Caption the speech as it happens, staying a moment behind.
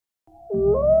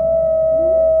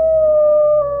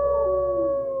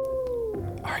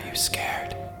you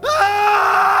scared?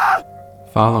 Ah!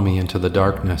 Follow me into the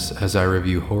darkness as I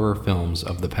review horror films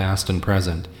of the past and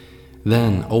present.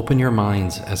 Then open your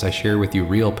minds as I share with you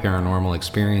real paranormal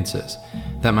experiences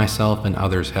that myself and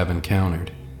others have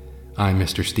encountered. I'm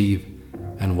Mr. Steve,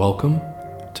 and welcome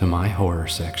to my horror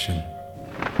section.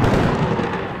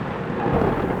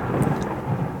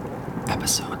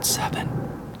 Episode 7,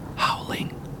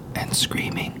 Howling and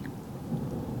Screaming.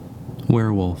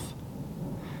 Werewolf.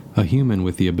 A human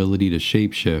with the ability to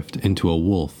shapeshift into a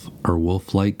wolf or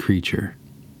wolf-like creature.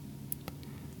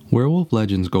 Werewolf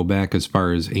legends go back as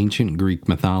far as ancient Greek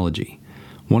mythology,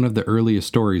 one of the earliest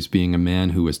stories being a man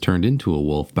who was turned into a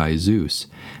wolf by Zeus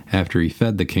after he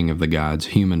fed the king of the gods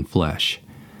human flesh,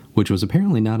 which was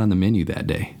apparently not on the menu that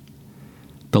day.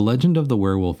 The legend of the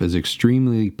werewolf is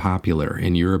extremely popular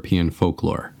in European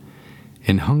folklore.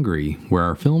 In Hungary, where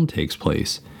our film takes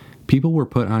place, people were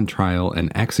put on trial and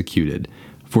executed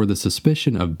for the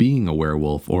suspicion of being a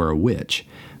werewolf or a witch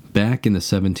back in the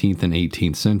 17th and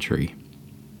 18th century.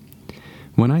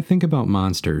 When I think about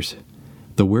monsters,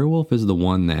 the werewolf is the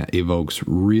one that evokes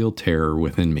real terror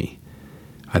within me.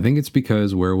 I think it's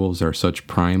because werewolves are such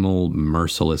primal,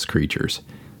 merciless creatures.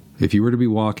 If you were to be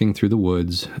walking through the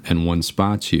woods and one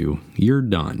spots you, you're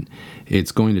done.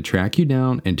 It's going to track you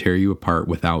down and tear you apart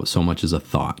without so much as a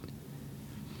thought.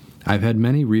 I've had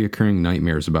many reoccurring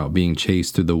nightmares about being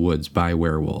chased through the woods by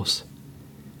werewolves.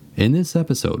 In this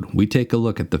episode, we take a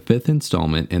look at the 5th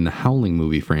installment in the Howling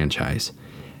movie franchise,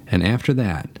 and after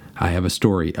that, I have a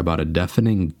story about a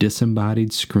deafening,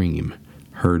 disembodied scream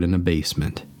heard in a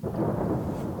basement.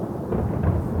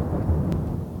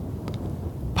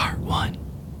 Part 1,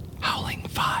 Howling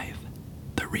 5,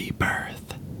 The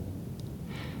Rebirth.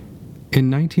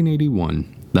 In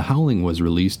 1981, The Howling was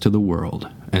released to the world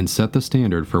and set the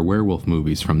standard for werewolf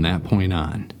movies from that point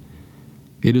on.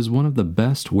 It is one of the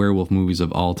best werewolf movies of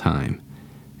all time.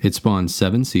 It spawned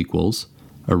 7 sequels,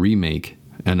 a remake,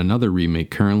 and another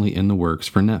remake currently in the works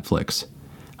for Netflix.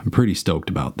 I'm pretty stoked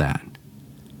about that.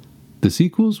 The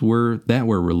sequels that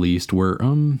were released were,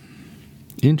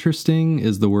 interesting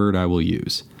is the word I will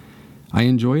use. I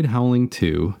enjoyed Howling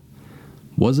 2,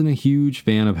 wasn't a huge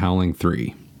fan of Howling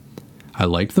 3. I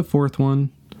liked the 4th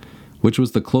one, which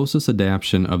was the closest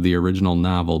adaptation of the original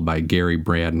novel by Gary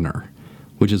Bradner,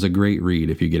 which is a great read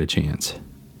if you get a chance.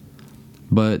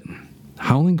 But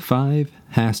Howling 5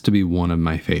 has to be one of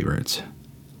my favorites.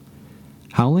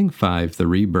 Howling 5, The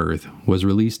Rebirth, was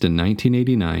released in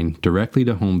 1989 directly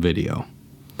to home video.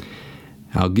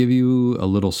 I'll give you a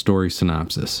little story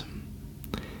synopsis.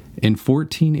 In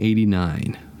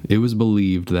 1489, it was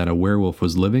believed that a werewolf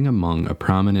was living among a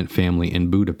prominent family in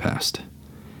Budapest.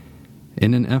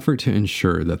 In an effort to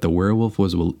ensure that the werewolf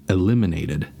was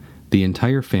eliminated, the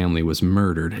entire family was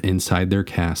murdered inside their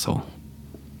castle.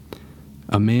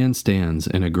 A man stands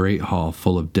in a great hall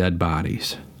full of dead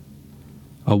bodies.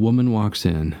 A woman walks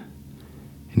in,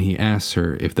 and he asks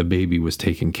her if the baby was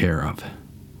taken care of.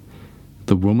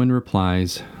 The woman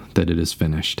replies that it is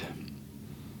finished.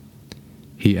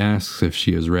 He asks if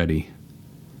she is ready.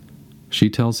 She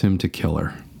tells him to kill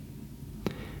her.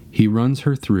 He runs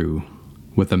her through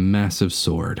with a massive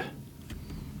sword.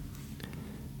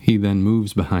 He then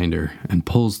moves behind her and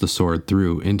pulls the sword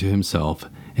through into himself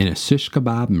in a shish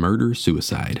kebab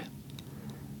murder-suicide.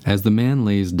 As the man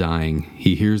lays dying,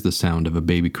 he hears the sound of a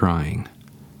baby crying,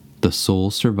 the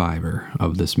sole survivor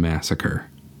of this massacre.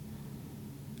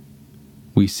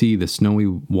 We see the snowy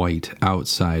white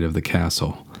outside of the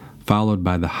castle, followed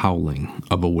by the howling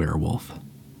of a werewolf.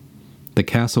 The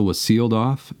castle was sealed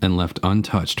off and left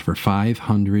untouched for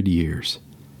 500 years.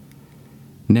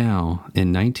 Now,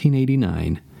 in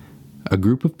 1989, a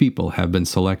group of people have been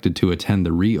selected to attend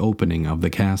the reopening of the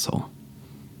castle.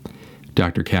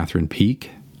 Dr. Catherine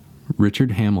Peake,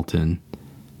 Richard Hamilton,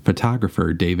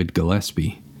 photographer David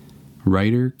Gillespie,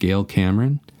 writer Gail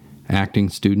Cameron, acting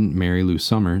student Mary Lou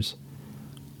Summers,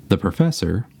 the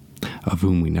professor, of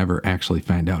whom we never actually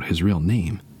find out his real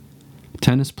name,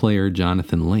 tennis player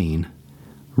Jonathan Lane,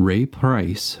 Ray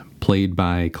Price, played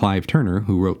by Clive Turner,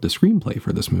 who wrote the screenplay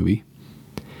for this movie,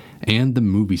 and the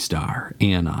movie star,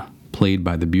 Anna, played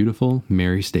by the beautiful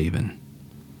Mary Staven.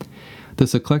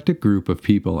 This eclectic group of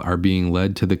people are being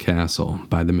led to the castle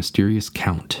by the mysterious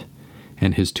Count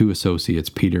and his 2 associates,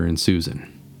 Peter and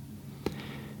Susan.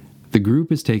 The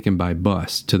group is taken by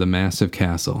bus to the massive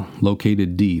castle,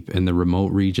 located deep in the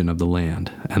remote region of the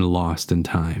land and lost in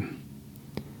time.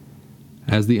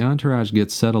 As the entourage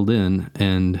gets settled in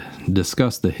and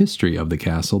discuss the history of the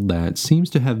castle that seems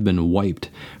to have been wiped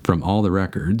from all the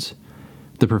records,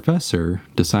 the professor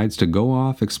decides to go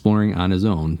off exploring on his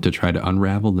own to try to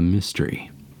unravel the mystery.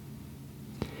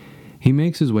 He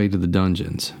makes his way to the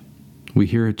dungeons. We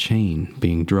hear a chain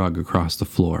being dragged across the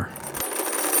floor.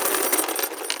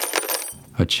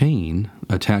 A chain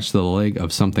attached to the leg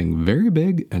of something very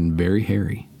big and very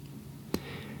hairy.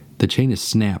 The chain is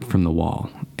snapped from the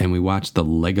wall, and we watch the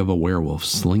leg of a werewolf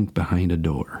slink behind a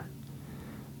door.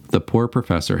 The poor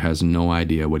professor has no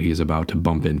idea what he is about to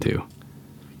bump into.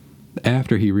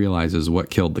 After he realizes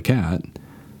what killed the cat,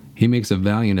 he makes a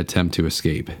valiant attempt to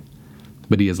escape,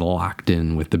 but he is locked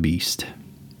in with the beast.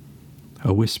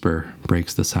 A whisper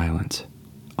breaks the silence.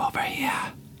 "Over here."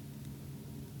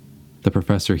 The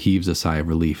professor heaves a sigh of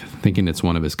relief, thinking it's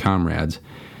one of his comrades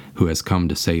who has come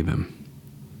to save him.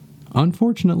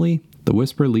 Unfortunately, the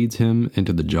whisper leads him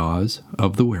into the jaws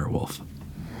of the werewolf.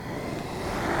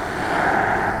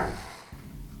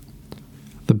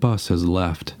 The bus has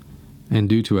left, and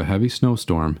due to a heavy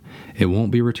snowstorm, it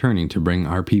won't be returning to bring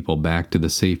our people back to the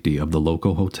safety of the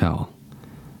local hotel.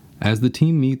 As the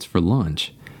team meets for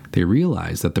lunch, they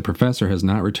realize that the professor has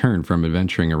not returned from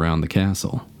adventuring around the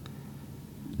castle.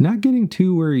 Not getting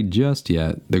too worried just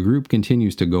yet, the group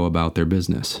continues to go about their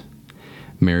business.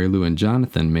 Mary Lou and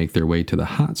Jonathan make their way to the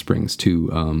hot springs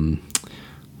to,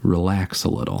 relax a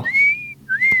little.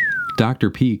 Dr.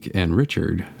 Peak and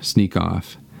Richard sneak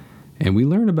off, and we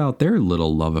learn about their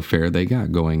little love affair they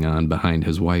got going on behind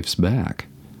his wife's back.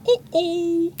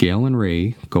 Gail and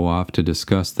Ray go off to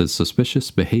discuss the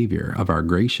suspicious behavior of our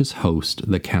gracious host,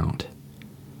 the Count.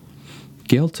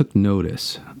 Gail took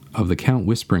notice of the Count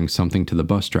whispering something to the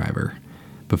bus driver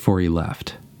before he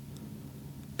left.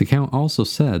 The Count also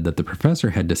said that the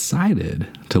professor had decided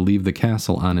to leave the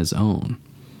castle on his own.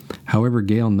 However,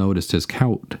 Gail noticed his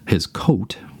coat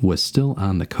was still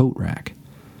on the coat rack.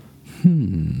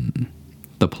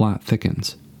 The plot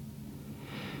thickens.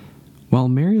 While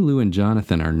Mary Lou and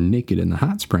Jonathan are naked in the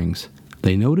hot springs,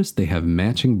 they notice they have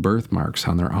matching birthmarks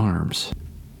on their arms.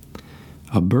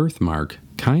 A birthmark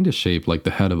kinda shaped like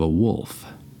the head of a wolf.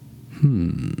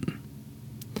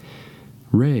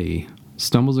 Ray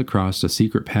stumbles across a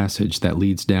secret passage that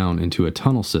leads down into a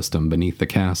tunnel system beneath the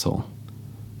castle.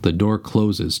 The door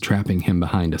closes, trapping him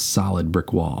behind a solid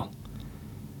brick wall.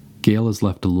 Gail is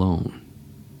left alone.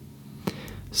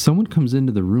 Someone comes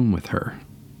into the room with her,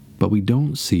 but we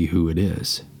don't see who it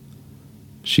is.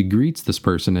 She greets this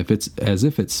person as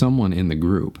if it's someone in the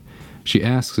group. She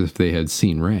asks if they had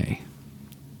seen Ray.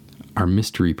 Our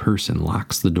mystery person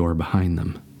locks the door behind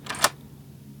them.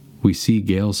 We see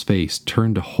Gail's face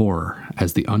turn to horror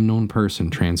as the unknown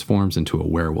person transforms into a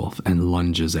werewolf and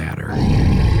lunges at her.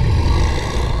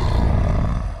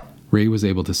 Ray was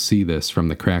able to see this from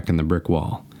the crack in the brick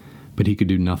wall, but he could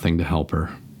do nothing to help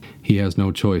her. He has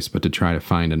no choice but to try to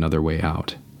find another way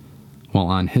out. While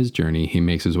on his journey, he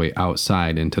makes his way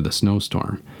outside into the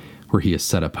snowstorm, where he is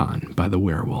set upon by the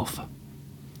werewolf.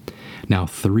 Now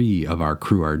 3 of our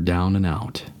crew are down and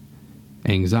out.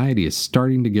 Anxiety is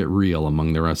starting to get real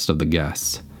among the rest of the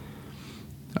guests.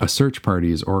 A search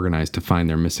party is organized to find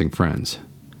their missing friends.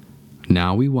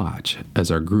 Now we watch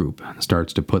as our group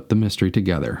starts to put the mystery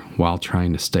together while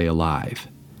trying to stay alive.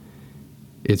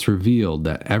 It's revealed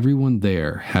that everyone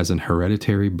there has an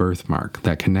hereditary birthmark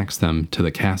that connects them to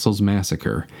the castle's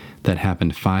massacre that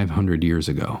happened 500 years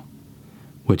ago,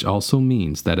 which also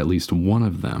means that at least one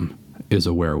of them is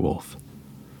a werewolf.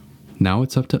 Now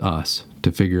it's up to us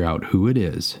to figure out who it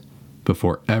is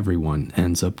before everyone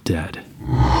ends up dead.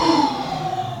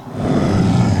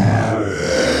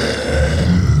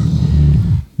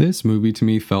 This movie to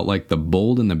me felt like The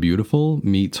Bold and the Beautiful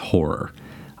meets horror.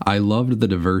 I loved the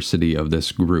diversity of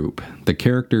this group. The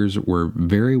characters were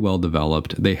very well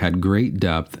developed, they had great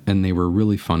depth, and they were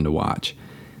really fun to watch.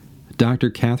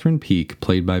 Dr. Catherine Peak,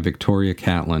 played by Victoria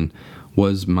Catlin,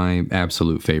 was my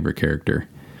absolute favorite character.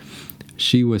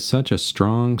 She was such a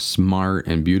strong, smart,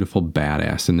 and beautiful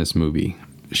badass in this movie.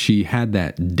 She had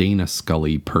that Dana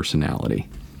Scully personality.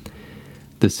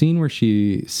 The scene where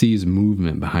she sees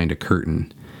movement behind a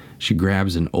curtain, she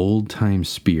grabs an old-time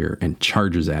spear and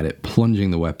charges at it,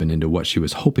 plunging the weapon into what she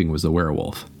was hoping was the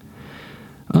werewolf.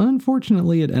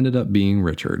 Unfortunately, it ended up being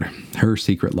Richard, her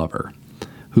secret lover,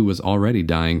 who was already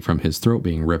dying from his throat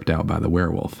being ripped out by the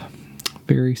werewolf.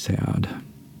 Very sad.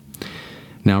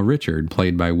 Now, Richard,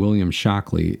 played by William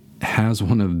Shockley, has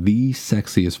one of the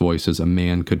sexiest voices a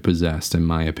man could possess, in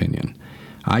my opinion.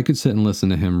 I could sit and listen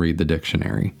to him read the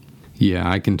dictionary. Yeah,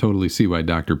 I can totally see why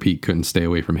Dr. Pete couldn't stay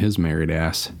away from his married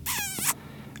ass.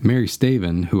 Mary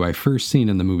Staven, who I first seen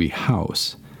in the movie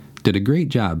House, did a great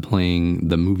job playing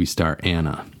the movie star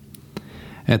Anna.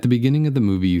 At the beginning of the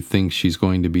movie, you think she's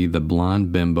going to be the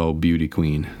blonde bimbo beauty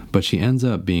queen, but she ends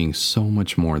up being so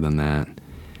much more than that.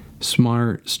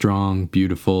 Smart, strong,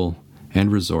 beautiful,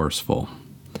 and resourceful.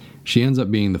 She ends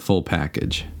up being the full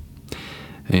package.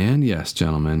 And yes,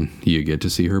 gentlemen, you get to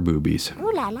see her boobies.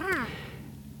 Ooh la la.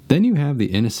 Then you have the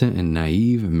innocent and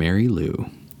naive Mary Lou.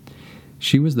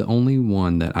 She was the only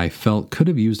one that I felt could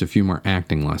have used a few more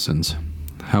acting lessons.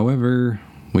 However,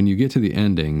 when you get to the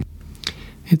ending,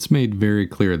 it's made very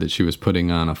clear that she was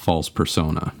putting on a false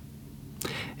persona.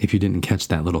 If you didn't catch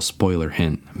that little spoiler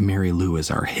hint, Mary Lou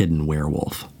is our hidden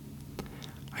werewolf.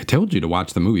 I told you to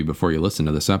watch the movie before you listen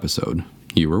to this episode.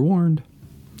 You were warned.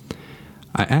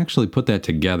 I actually put that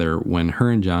together when her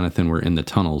and Jonathan were in the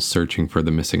tunnels searching for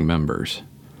the missing members.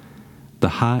 The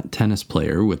hot tennis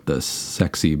player with the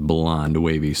sexy blonde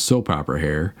wavy soap opera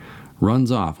hair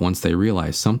runs off once they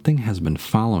realize something has been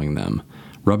following them,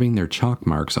 rubbing their chalk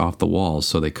marks off the walls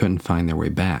so they couldn't find their way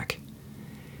back.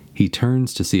 He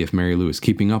turns to see if Mary Lou is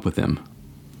keeping up with him,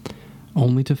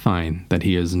 only to find that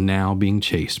he is now being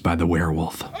chased by the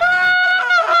werewolf.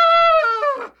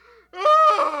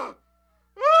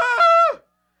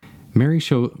 Mary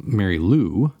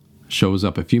Lou shows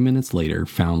up a few minutes later,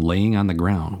 found laying on the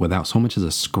ground without so much as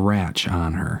a scratch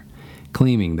on her,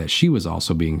 claiming that she was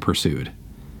also being pursued.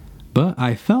 But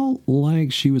I felt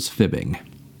like she was fibbing.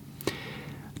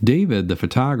 David, the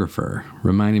photographer,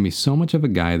 reminded me so much of a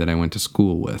guy that I went to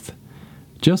school with.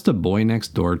 Just a boy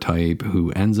next door type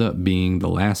who ends up being the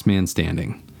last man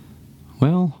standing.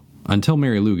 Well, until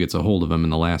Mary Lou gets a hold of him in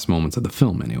the last moments of the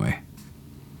film anyway.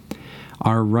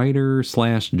 Our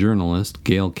writer/journalist,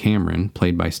 Gail Cameron,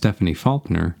 played by Stephanie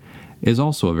Faulkner, is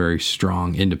also a very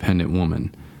strong, independent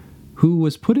woman who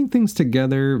was putting things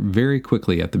together very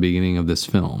quickly at the beginning of this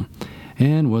film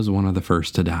and was one of the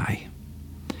first to die.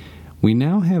 We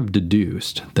now have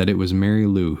deduced that it was Mary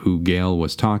Lou who Gail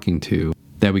was talking to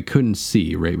that we couldn't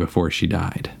see right before she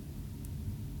died.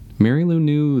 Mary Lou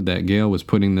knew that Gail was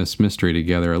putting this mystery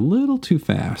together a little too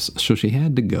fast, so she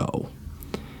had to go.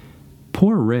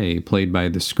 Poor Ray, played by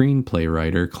the screenplay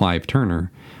writer Clive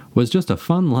Turner, was just a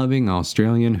fun-loving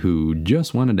Australian who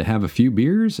just wanted to have a few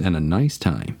beers and a nice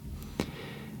time.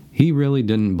 He really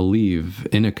didn't believe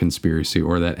in a conspiracy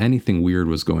or that anything weird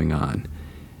was going on,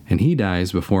 and he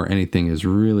dies before anything is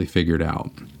really figured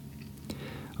out.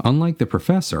 Unlike the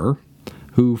professor,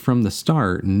 who from the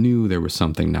start knew there was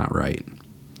something not right.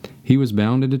 He was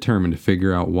bound and determined to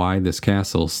figure out why this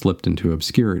castle slipped into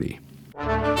obscurity.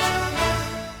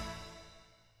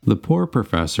 The poor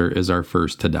professor is our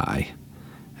first to die,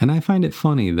 and I find it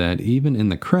funny that even in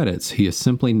the credits he is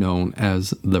simply known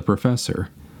as the professor.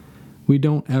 We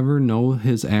don't ever know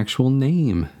his actual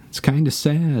name. It's kind of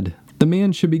sad. The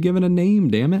man should be given a name,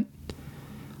 damn it.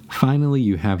 Finally,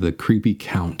 you have the creepy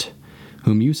Count,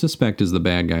 whom you suspect is the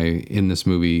bad guy in this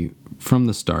movie from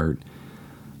the start.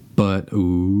 But,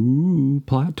 ooh,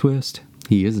 plot twist,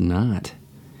 he is not.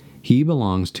 He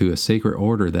belongs to a sacred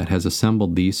order that has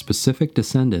assembled these specific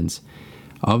descendants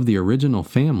of the original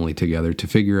family together to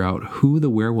figure out who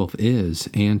the werewolf is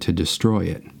and to destroy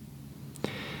it.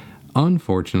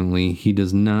 Unfortunately, he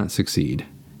does not succeed.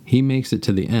 He makes it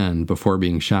to the end before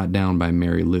being shot down by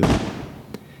Mary Lou.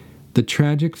 The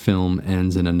tragic film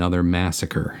ends in another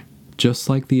massacre, just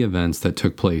like the events that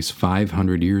took place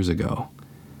 500 years ago,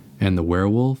 and the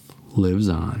werewolf lives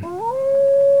on.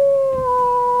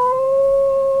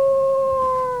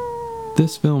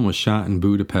 This film was shot in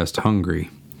Budapest, Hungary.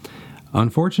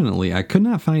 Unfortunately, I could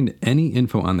not find any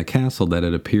info on the castle that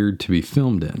it appeared to be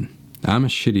filmed in. I'm a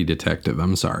shitty detective,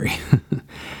 I'm sorry.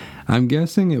 I'm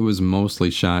guessing it was mostly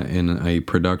shot in a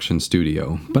production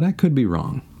studio, but I could be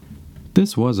wrong.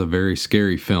 This was a very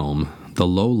scary film. The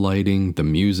low lighting, the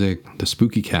music, the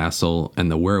spooky castle,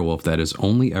 and the werewolf that is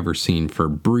only ever seen for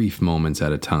brief moments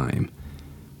at a time.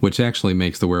 Which actually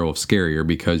makes the werewolf scarier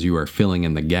because you are filling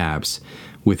in the gaps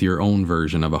with your own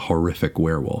version of a horrific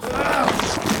werewolf.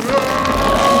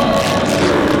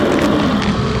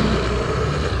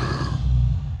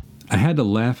 I had to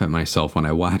laugh at myself when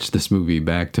I watched this movie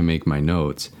back to make my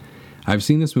notes. I've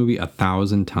seen this movie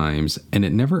 1,000 times, and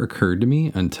it never occurred to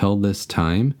me until this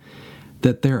time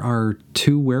that there are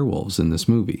 2 werewolves in this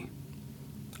movie.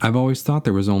 I've always thought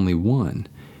there was only one.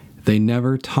 They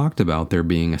never talked about there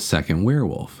being a second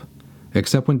werewolf,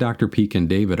 except when Dr. Peake and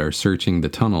David are searching the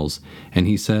tunnels, and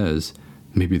he says,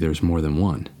 maybe there's more than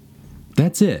one.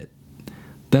 That's it.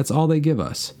 That's all they give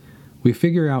us. We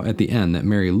figure out at the end that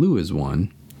Mary Lou is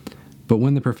one, but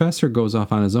when the professor goes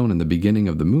off on his own in the beginning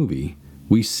of the movie,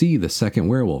 we see the second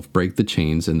werewolf break the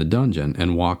chains in the dungeon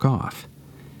and walk off.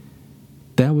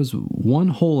 That was one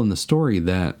hole in the story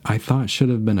that I thought should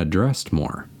have been addressed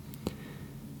more.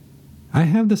 I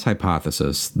have this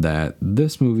hypothesis that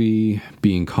this movie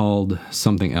being called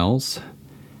something else,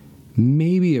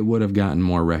 maybe it would have gotten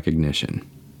more recognition.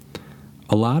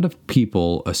 A lot of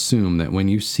people assume that when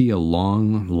you see a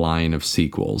long line of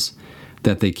sequels,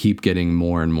 that they keep getting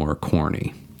more and more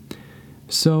corny.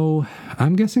 So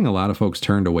I'm guessing a lot of folks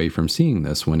turned away from seeing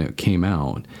this when it came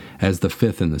out as the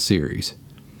fifth in the series.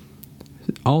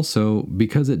 Also,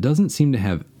 because it doesn't seem to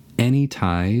have any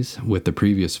ties with the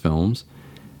previous films,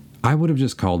 I would have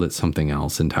just called it something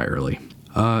else entirely.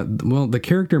 The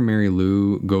character Mary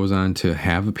Lou goes on to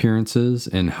have appearances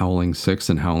in Howling 6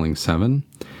 and Howling 7,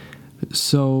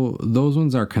 so those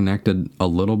ones are connected a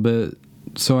little bit,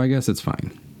 so I guess it's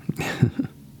fine.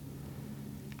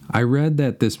 I read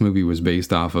that this movie was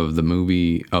based off of a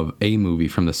movie from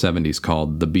the 70s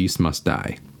called The Beast Must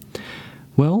Die.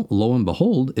 Well, lo and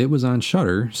behold, it was on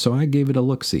Shudder, so I gave it a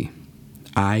look-see.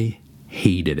 I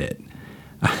hated it.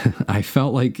 It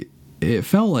felt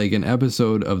like an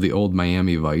episode of the old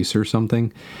Miami Vice or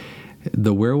something.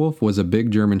 The werewolf was a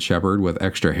big German shepherd with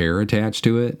extra hair attached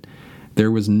to it.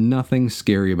 There was nothing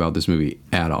scary about this movie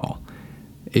at all.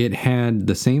 It had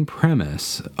the same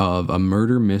premise of a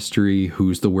murder mystery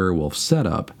Who's the Werewolf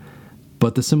setup,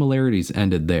 but the similarities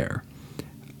ended there.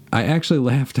 I actually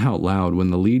laughed out loud when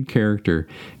the lead character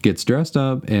gets dressed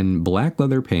up in black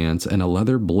leather pants and a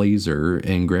leather blazer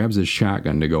and grabs his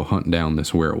shotgun to go hunt down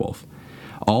this werewolf.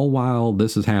 All while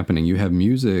this is happening, you have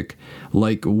music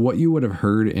like what you would have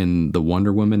heard in the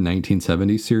Wonder Woman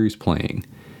 1970s series playing.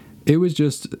 It was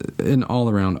just an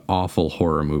all-around awful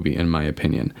horror movie, in my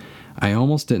opinion. I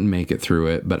almost didn't make it through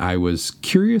it, but I was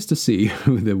curious to see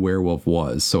who the werewolf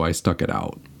was, so I stuck it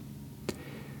out.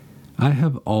 I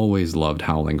have always loved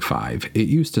Howling 5. It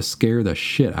used to scare the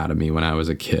shit out of me when I was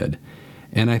a kid.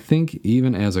 And I think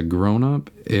even as a grown-up,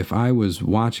 if I was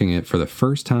watching it for the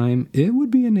first time, it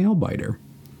would be a nail-biter.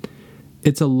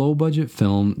 It's a low-budget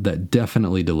film that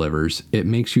definitely delivers. It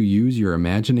makes you use your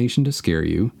imagination to scare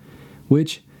you,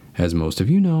 which, as most of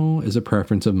you know, is a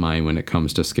preference of mine when it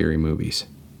comes to scary movies.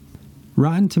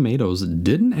 Rotten Tomatoes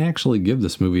didn't actually give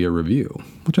this movie a review,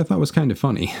 which I thought was kind of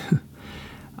funny.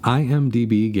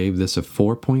 IMDb gave this a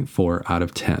 4.4 out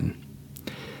of 10.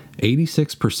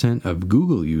 86% of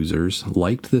Google users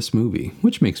liked this movie,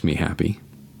 which makes me happy.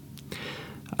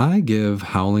 I give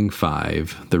Howling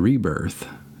 5, The Rebirth,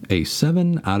 a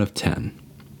 7 out of 10.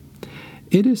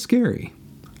 It is scary.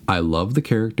 I love the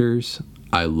characters.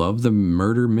 I love the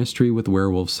murder mystery with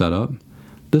werewolf setup.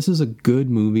 This is a good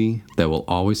movie that will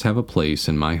always have a place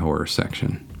in my horror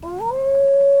section.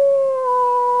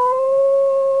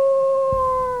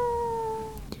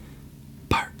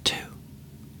 Part 2.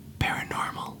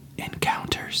 Paranormal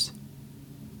Encounters.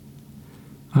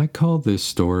 I call this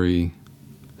story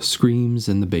Screams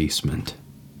in the Basement.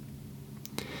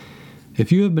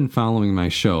 If you have been following my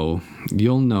show,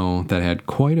 you'll know that I had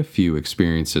quite a few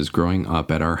experiences growing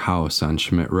up at our house on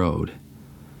Schmidt Road.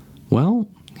 Well,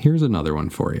 here's another one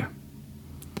for you.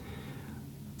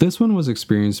 This one was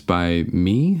experienced by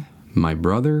me, my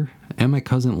brother, and my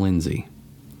cousin Lindsay.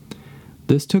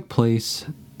 This took place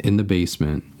in the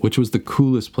basement, which was the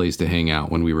coolest place to hang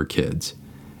out when we were kids.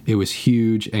 It was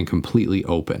huge and completely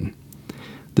open.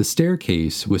 The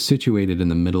staircase was situated in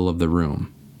the middle of the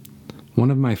room. One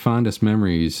of my fondest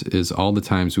memories is all the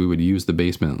times we would use the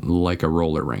basement like a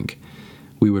roller rink.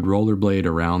 We would rollerblade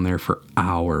around there for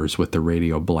hours with the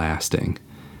radio blasting.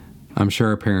 I'm sure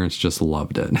our parents just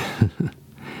loved it.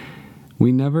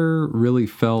 We never really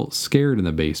felt scared in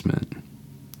the basement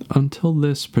until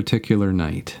this particular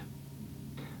night.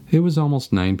 It was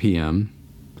almost 9 p.m.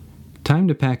 Time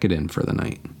to pack it in for the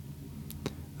night.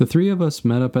 The three of us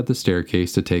met up at the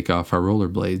staircase to take off our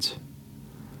rollerblades.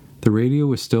 The radio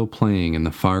was still playing in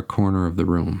the far corner of the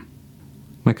room.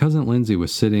 My cousin Lindsay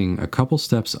was sitting a couple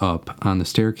steps up on the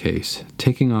staircase,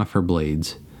 taking off her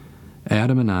blades.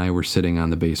 Adam and I were sitting on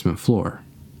the basement floor.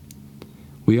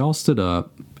 We all stood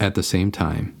up at the same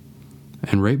time,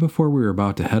 and right before we were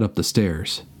about to head up the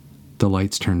stairs, the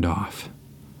lights turned off.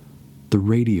 The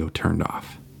radio turned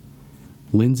off.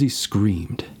 Lindsay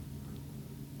screamed.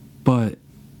 But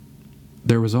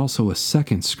there was also a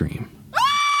second scream.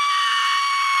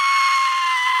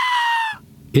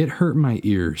 It hurt my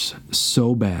ears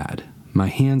so bad, my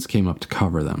hands came up to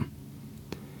cover them.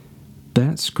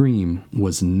 That scream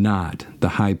was not the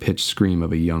high-pitched scream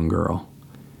of a young girl.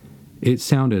 It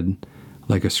sounded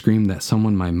like a scream that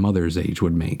someone my mother's age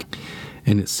would make,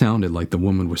 and it sounded like the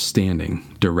woman was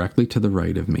standing directly to the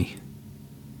right of me.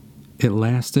 It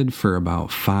lasted for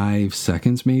about 5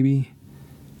 seconds maybe.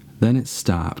 Then it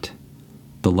stopped.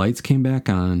 The lights came back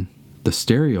on, the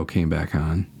stereo came back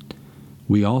on.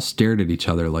 We all stared at each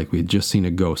other like we had just seen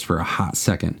a ghost for a hot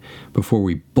second before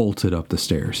we bolted up the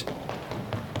stairs.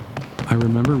 I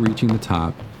remember reaching the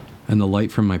top, and the light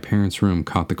from my parents' room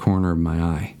caught the corner of my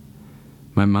eye.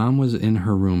 My mom was in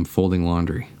her room folding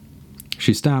laundry.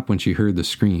 She stopped when she heard the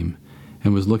scream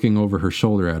and was looking over her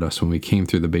shoulder at us when we came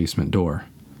through the basement door.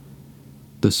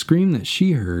 The scream that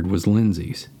she heard was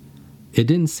Lindsay's. It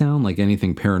didn't sound like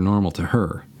anything paranormal to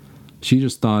her. She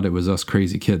just thought it was us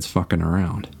crazy kids fucking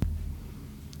around.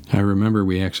 I remember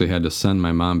we actually had to send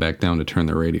my mom back down to turn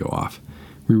the radio off.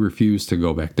 We refused to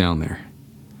go back down there.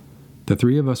 The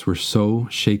three of us were so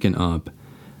shaken up,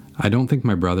 I don't think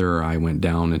my brother or I went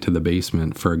down into the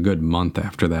basement for a good month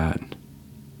after that.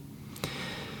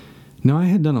 Now, I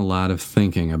had done a lot of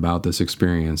thinking about this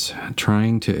experience,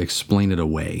 trying to explain it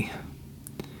away.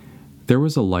 There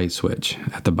was a light switch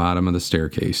at the bottom of the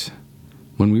staircase.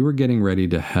 When we were getting ready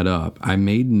to head up, I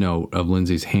made note of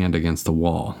Lindsay's hand against the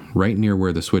wall, right near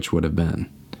where the switch would have been.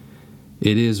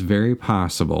 It is very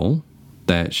possible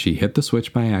that she hit the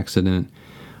switch by accident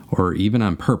or even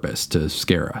on purpose to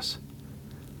scare us.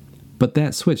 But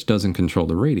that switch doesn't control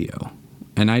the radio,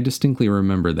 and I distinctly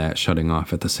remember that shutting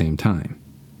off at the same time.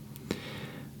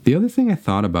 The other thing I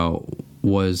thought about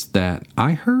was that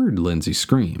I heard Lindsay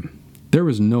scream. There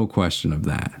was no question of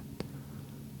that.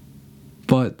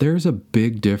 But there's a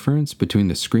big difference between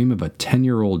the scream of a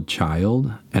 10-year-old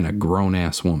child and a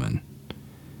grown-ass woman.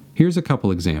 Here's a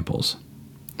couple examples.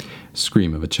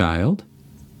 Scream of a child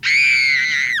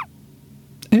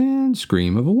and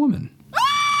scream of a woman.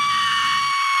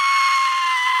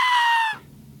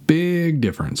 Big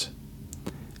difference.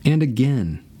 And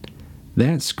again,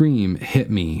 that scream hit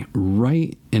me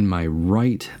right in my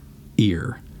right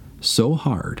ear so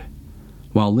hard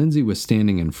while Lindsay was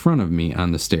standing in front of me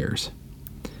on the stairs.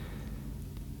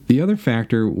 The other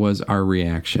factor was our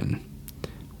reaction.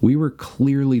 We were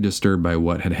clearly disturbed by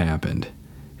what had happened.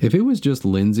 If it was just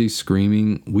Lindsay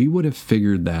screaming, we would have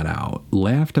figured that out,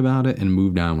 laughed about it, and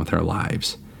moved on with our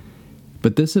lives.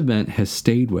 But this event has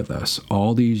stayed with us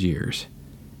all these years,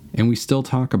 and we still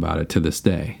talk about it to this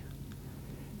day.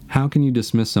 How can you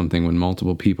dismiss something when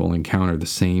multiple people encounter the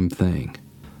same thing?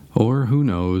 Or who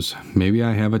knows, maybe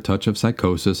I have a touch of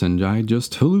psychosis and I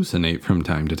just hallucinate from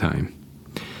time to time.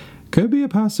 Could be a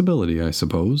possibility, I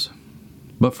suppose.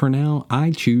 But for now,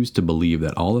 I choose to believe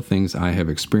that all the things I have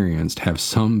experienced have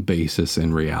some basis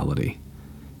in reality.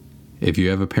 If you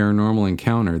have a paranormal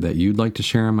encounter that you'd like to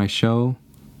share on my show,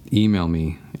 email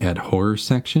me at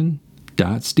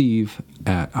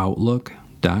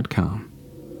horrorsection.steve@outlook.com.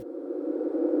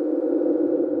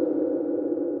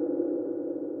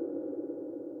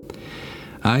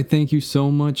 I thank you so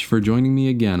much for joining me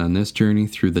again on this journey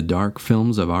through the dark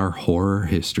films of our horror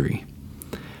history.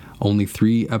 Only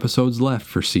 3 episodes left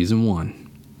for Season 1.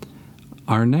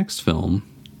 Our next film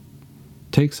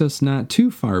takes us not too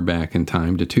far back in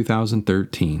time to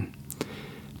 2013.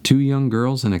 2 young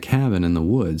girls in a cabin in the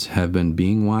woods have been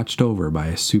being watched over by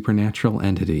a supernatural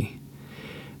entity.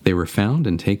 They were found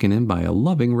and taken in by a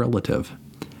loving relative,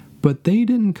 but they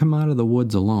didn't come out of the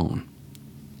woods alone.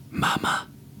 Mama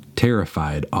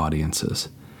terrified audiences,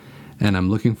 and I'm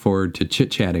looking forward to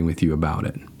chit-chatting with you about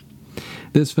it.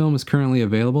 This film is currently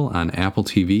available on Apple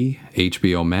TV,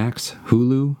 HBO Max,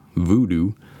 Hulu,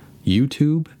 Vudu,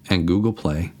 YouTube, and Google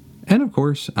Play, and of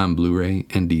course on Blu-ray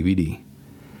and DVD.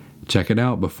 Check it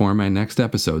out before my next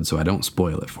episode so I don't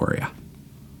spoil it for you.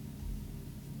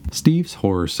 Steve's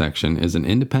Horror Section is an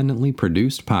independently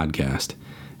produced podcast.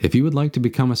 If you would like to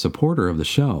become a supporter of the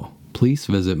show, please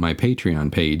visit my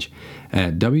Patreon page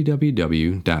at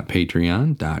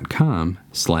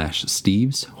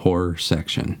www.patreon.com/Steve's Horror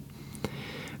Section.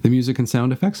 The music and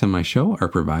sound effects on my show are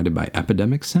provided by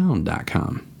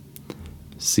epidemicsound.com.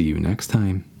 See you next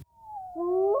time.